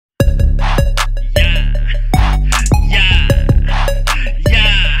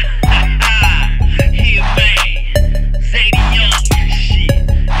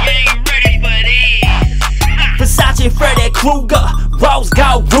Rose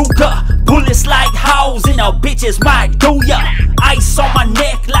got Ruger, bullets like holes in a bitches might do ya. Ice on my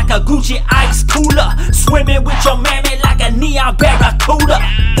neck like a Gucci ice cooler. Swimming with your mammy like a neon barracuda.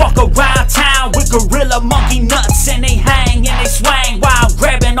 Walk around town with gorilla monkey nuts, and they hang and they swang while I'm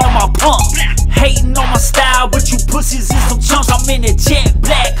grabbing on my pump. Hating on my style, but you pussies is some chumps. I'm in a jet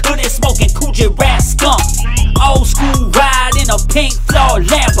black hoodie smoking Coogee rat skunk. Old school ride in a pink Floyd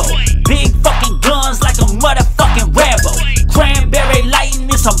Lambo. Big fucking guns like a motherfucking Rambo. Cranberry lighting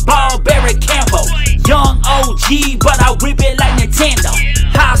in some Barberry Cambo. Young OG, but I whip it like Nintendo.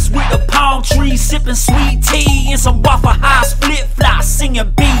 House with a palm tree, sipping sweet tea, and some Waffle House flip flops,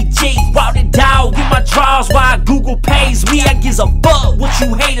 singing BG. Walk the dog in my drawers while Google pays me. I gives a fuck what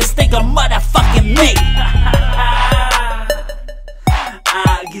you haters think of motherfucking me.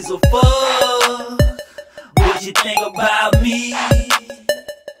 I gives a fuck what you think about me.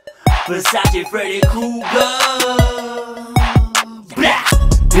 Versace Freddy Krueger.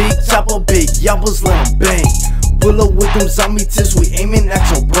 Big chopper, big yappers, let 'em bang. Pull up with them zombie tips, we aiming at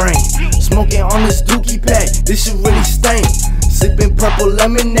your brain. Smoking on this dookie pack, this shit really stain. Sipping purple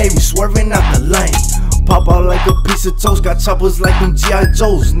lemonade, we swerving out the lane. Pop out like a piece of toast, got choppers like them G.I.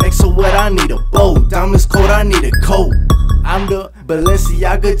 Joes. Next to what I need a bow, diamonds cold, I need a coat. I'm the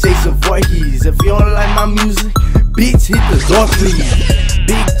Balenciaga Jason Voorhees. If you don't like my music, bitch, hit the door please.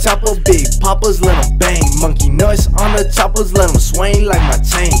 Big chopper, big poppers, let 'em bang. Monkey nuts on the choppers, let 'em swing like my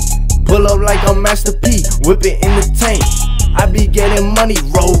chain. Pull up like a Master P, whip it in the tank. I be getting money,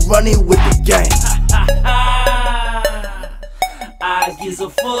 roll running with the gang. I gives a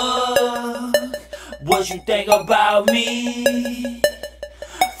fuck what you think about me.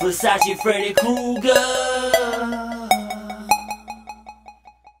 Versace Freddy Krueger.